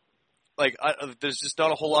there's just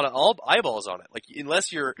not a whole lot of eyeballs on it. Like,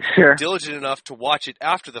 unless you're diligent enough to watch it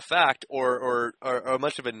after the fact, or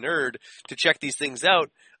much of a nerd to check these things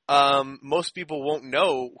out, most people won't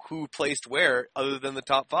know who placed where other than the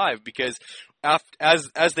top 5, because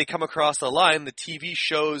as they come across the line, the TV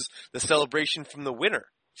shows the celebration from the winner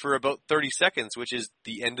for about 30 seconds, which is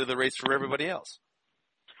the end of the race for everybody else.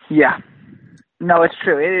 Yeah. No, it's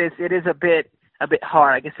true. It is a bit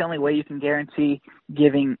hard. I guess the only way you can guarantee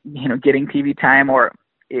getting TV time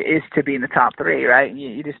is to be in the top 3, right?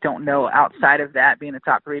 You just don't know outside of that, being the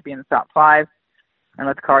top 3, being the top 5, and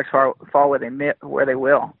let the cards fall where they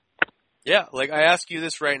will. Yeah, I ask you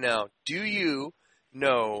this right now: do you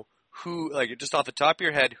know who, just off the top of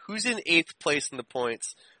your head, who's in 8th place in the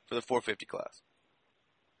points for the 450 class?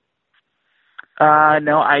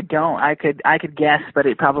 No, I don't. I could guess, but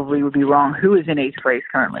it probably would be wrong. Who is in 8th place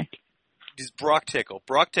currently? It's Brock Tickle.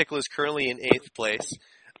 Brock Tickle is currently in 8th place,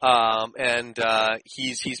 and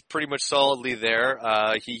he's pretty much solidly there.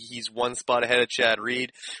 He's one spot ahead of Chad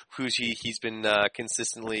Reed, who's he's been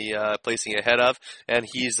consistently placing ahead of, and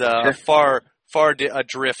he's far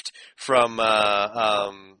adrift from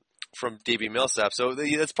DB Millsap. So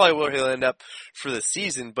that's probably where he'll end up for the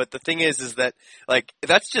season. But the thing is that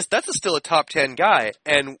that's still a top 10 guy.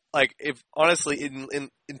 And if honestly,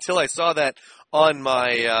 until I saw that on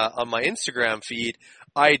my Instagram feed,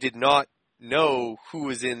 I did not know who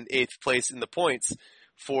was in 8th place in the points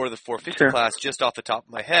for the 450 class just off the top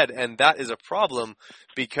of my head. And that is a problem,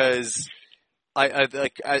 because I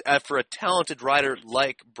for a talented rider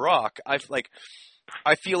like Brock, I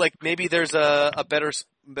feel like maybe there's a better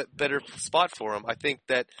spot for him. I think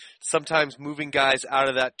that sometimes moving guys out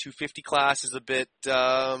of that 250 class is a bit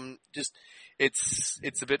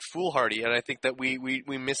it's a bit foolhardy, and I think that we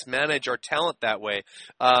mismanage our talent that way.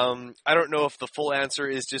 I don't know if the full answer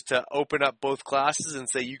is just to open up both classes and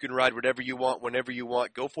say you can ride whatever you want, whenever you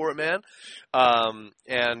want, go for it, man.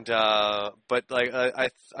 But I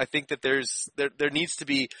think that there needs to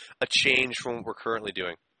be a change from what we're currently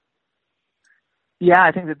doing. Yeah,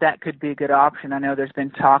 I think that could be a good option. I know there's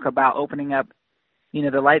been talk about opening up,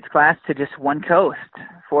 the lights class to just one coast,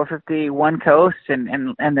 450, one coast,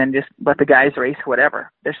 and then just let the guys race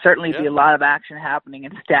whatever. There's certainly be a lot of action happening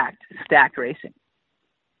in stacked racing.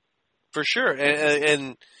 For sure,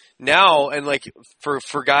 and now, and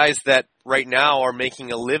for guys that right now are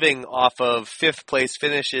making a living off of 5th place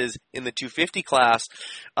finishes in the 250 class,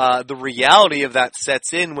 the reality of that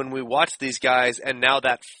sets in when we watch these guys, and now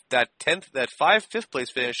that 5th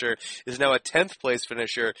place finisher is now a 10th place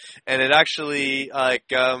finisher, and it actually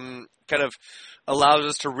kind of allows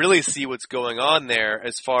us to really see what's going on there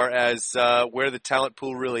as far as where the talent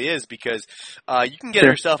pool really is, because you can get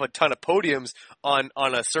yourself a ton of podiums on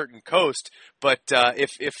a certain coast, but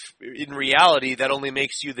if in reality that only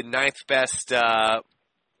makes you the 9th best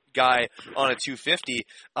guy on a 250,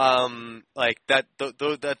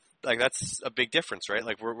 that's a big difference, right?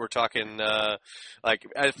 We're talking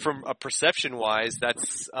from a perception wise,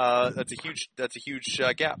 that's a huge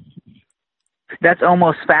gap. That's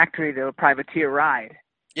almost factory to a privateer ride.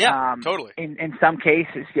 Yeah, totally. In some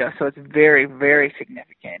cases, so it's very, very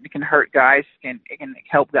significant. It can hurt guys, it can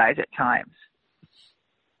help guys at times.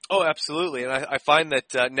 Oh, absolutely. And I find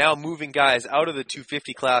that now moving guys out of the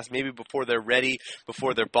 250 class, maybe before they're ready,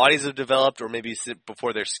 before their bodies have developed, or maybe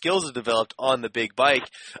before their skills have developed on the big bike,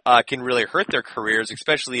 can really hurt their careers,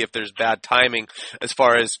 especially if there's bad timing as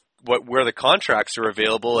far as where the contracts are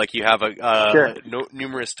available. You have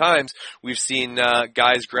numerous times we've seen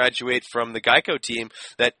guys graduate from the Geico team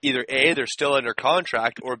that either A, they're still under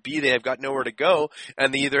contract, or B, they have got nowhere to go,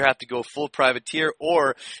 and they either have to go full privateer,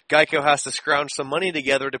 or Geico has to scrounge some money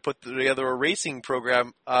together to put together a racing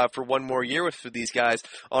program for one more year for these guys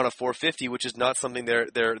on a 450, which is not something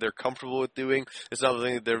they're comfortable with doing. It's not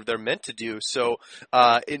something they're meant to do. So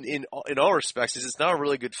in all respects, it's not a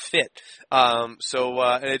really good fit. And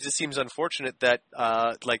it just seems unfortunate that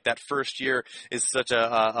like that first year is such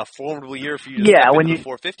a formidable year for you to step into the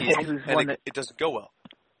 450s, and it doesn't go well.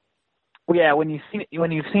 Yeah, when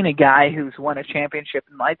you've seen a guy who's won a championship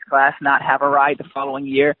in lights class not have a ride the following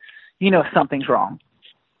year, you know something's wrong.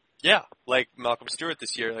 Yeah, like Malcolm Stewart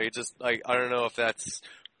this year. I don't know if that's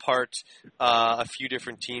part a few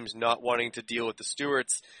different teams not wanting to deal with the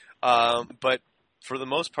Stewarts, but for the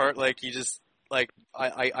most part, like you just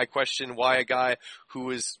I question why a guy who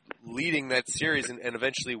was leading that series and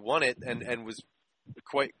eventually won it and was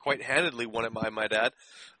quite handedly won it by my dad,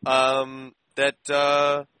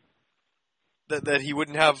 that he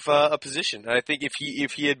wouldn't have a position. And I think if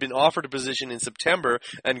he had been offered a position in September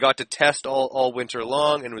and got to test all winter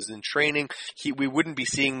long and was in training, we wouldn't be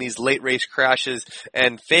seeing these late race crashes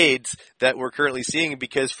and fades that we're currently seeing,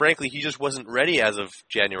 because frankly he just wasn't ready as of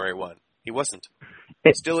January 1. He wasn't.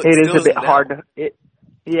 It is a bit hard to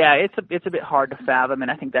it's a bit hard to fathom, and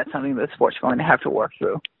I think that's something that the sport's going to have to work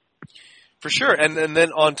through. For sure, and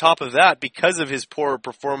then on top of that, because of his poor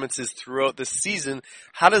performances throughout the season,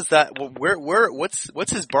 how does that?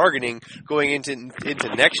 What's his bargaining going into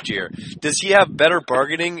next year? Does he have better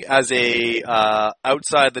bargaining as a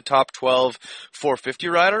outside the top 12 450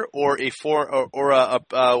 rider, or a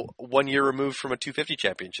 1 year removed from a 250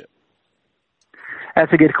 championship?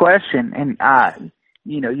 That's a good question, and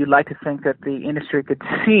you'd like to think that the industry could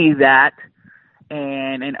see that.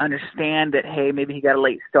 And understand that, hey, maybe he got a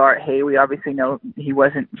late start. Hey, we obviously know he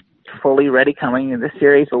wasn't fully ready coming into the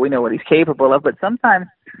series, but we know what he's capable of. But sometimes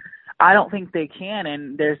I don't think they can,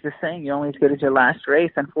 and there's this saying, you're only as good as your last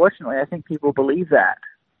race. Unfortunately, I think people believe that.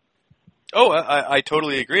 Oh, I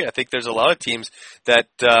totally agree. I think there's a lot of teams that,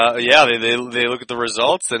 they look at the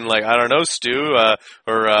results and like, I don't know, Stu,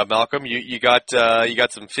 or Malcolm, you got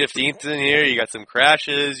some 15th in here, you got some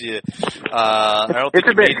crashes, I don't think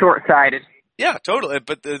it's a bit short-sighted. Yeah, totally.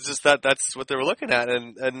 But it's just that's what they were looking at,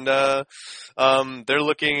 and they're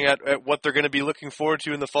looking at what they're going to be looking forward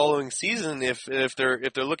to in the following season. If they're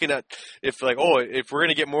looking at if we're going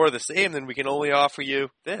to get more of the same, then we can only offer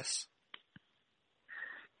you this.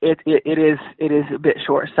 It is a bit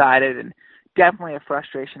short-sighted, and definitely a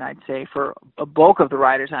frustration, I'd say, for a bulk of the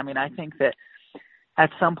riders. I mean, I think that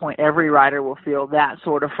at some point every rider will feel that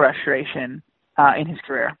sort of frustration in his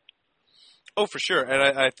career. Oh, for sure,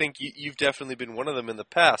 and I think you've definitely been one of them in the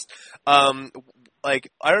past. I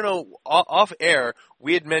don't know, off air,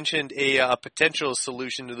 we had mentioned a potential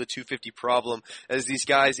solution to the 250 problem, as these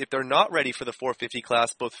guys, if they're not ready for the 450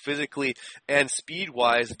 class, both physically and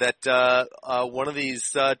speed-wise, that one of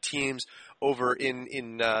these teams over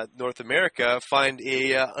in North America find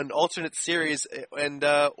an alternate series and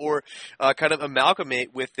or kind of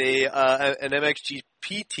amalgamate with an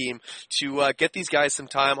MXGP team to get these guys some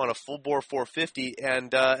time on a full bore 450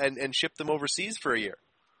 and ship them overseas for a year.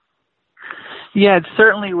 Yeah, it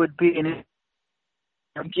certainly would be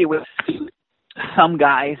with some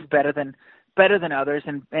guys better than others,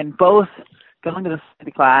 and both going to the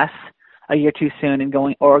 50 class a year too soon and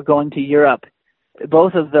going to Europe.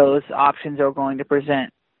 Both of those options are going to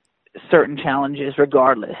present certain challenges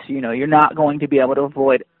regardless. You're not going to be able to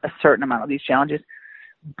avoid a certain amount of these challenges,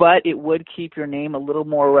 but it would keep your name a little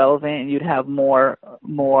more relevant, and you'd have more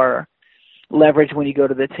leverage when you go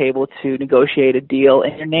to the table to negotiate a deal,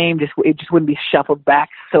 and your name just wouldn't be shuffled back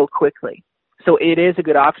so quickly. So it is a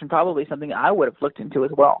good option, probably something I would have looked into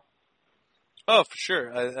as well. Oh, for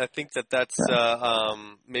sure. I think that's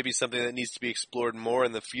maybe something that needs to be explored more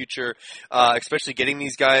in the future, especially getting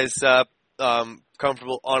these guys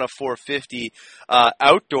comfortable on a 450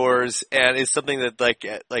 outdoors, and is something that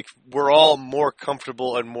like we're all more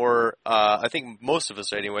comfortable and more I think most of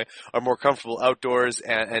us anyway are more comfortable outdoors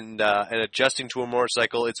and adjusting to a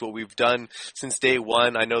motorcycle. It's what we've done since day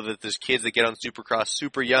one. I know that there's kids that get on Supercross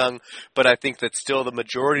super young, but I think that still the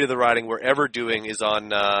majority of the riding we're ever doing is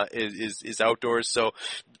on is outdoors. So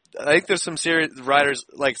I think there's some serious riders,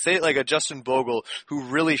 like a Justin Bogle, who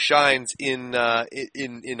really shines in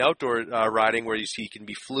outdoor riding, where he can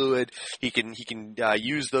be fluid. He can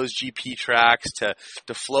use those GP tracks to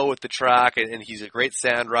flow with the track, and he's a great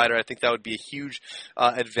sand rider. I think that would be a huge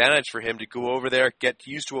advantage for him to go over there, get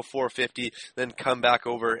used to a 450, then come back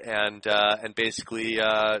over and basically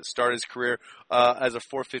start his career as a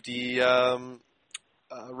 450.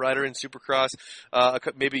 Rider in Supercross,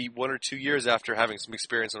 maybe 1 or 2 years after having some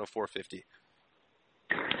experience on a 450.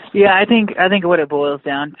 Yeah, I think what it boils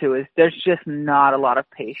down to is there's just not a lot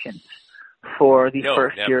of patience for the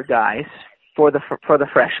first year guys, for the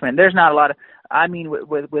freshmen. There's not a lot of. I mean,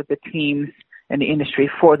 with the teams and the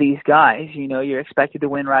industry for these guys, you're expected to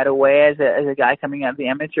win right away as a guy coming out of the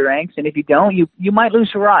amateur ranks, and if you don't, you might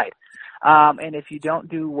lose a ride. And if you don't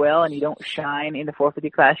do well and you don't shine in the 450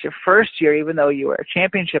 class your first year, even though you were a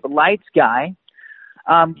championship lights guy,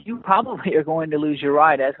 you probably are going to lose your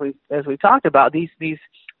ride. As we talked about, these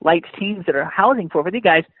lights teams that are housing 450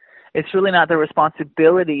 guys, it's really not their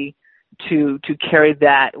responsibility to carry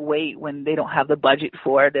that weight when they don't have the budget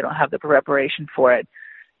for it, they don't have the preparation for it.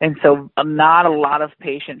 And so not a lot of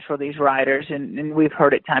patience for these riders, and we've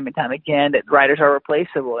heard it time and time again that riders are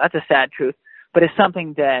replaceable. That's a sad truth, but it's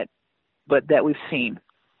something that we've seen.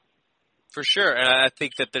 For sure, and I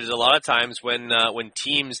think that there's a lot of times when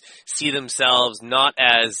teams see themselves not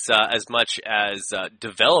as much as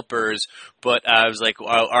developers, but as like,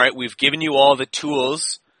 all right, we've given you all the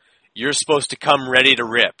tools, you're supposed to come ready to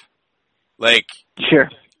rip. Like, sure.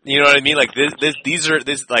 You know what I mean? Like these are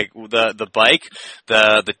like the bike,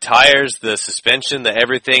 the tires, the suspension, the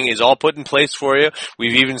everything is all put in place for you.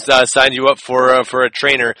 We've even signed you up for a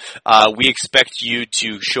trainer. We expect you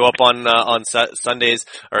to show up on Sundays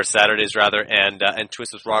or Saturdays rather, and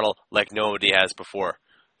twist the throttle like nobody has before.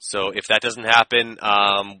 So if that doesn't happen,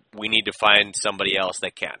 we need to find somebody else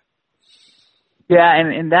that can. Yeah,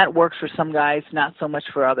 and that works for some guys, not so much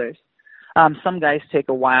for others. Some guys take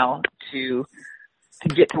a while to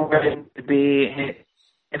get to where they need to be in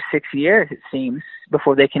 6 years, it seems,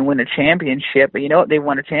 before they can win a championship. But you know what? They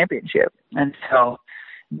won a championship. And so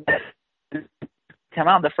come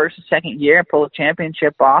out the first and second year and pull a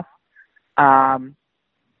championship off. And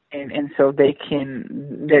so those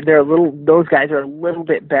guys are a little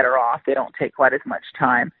bit better off. They don't take quite as much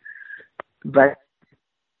time. But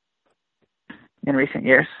in recent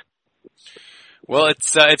years. Well,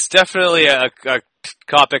 it's definitely a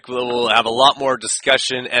topic that will have a lot more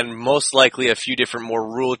discussion and most likely a few different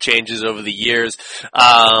more rule changes over the years.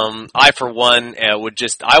 I, for one, I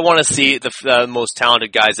want to see the most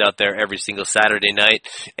talented guys out there every single Saturday night,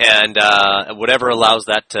 and whatever allows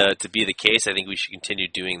that to be the case, I think we should continue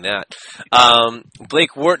doing that.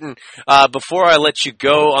 Blake Wharton, before I let you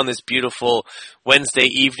go on this beautiful Wednesday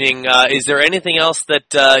evening, is there anything else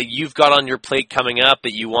that you've got on your plate coming up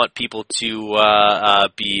that you want people to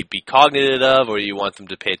be cognizant of, or you want them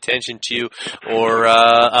to pay attention to, or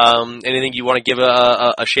anything you want to give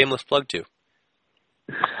a shameless plug to?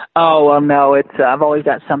 Oh, well, no, I've always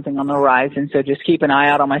got something on the horizon, so just keep an eye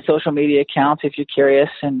out on my social media accounts if you're curious,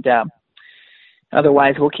 and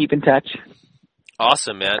otherwise we'll keep in touch.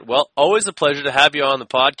 Awesome, man. Well, always a pleasure to have you on the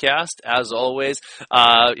podcast, as always.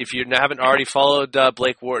 If you haven't already followed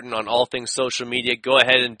Blake Wharton on all things social media, go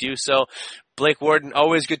ahead and do so. Blake Wharton,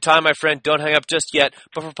 always good time, my friend. Don't hang up just yet.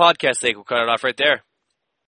 But for podcast sake, we'll cut it off right there.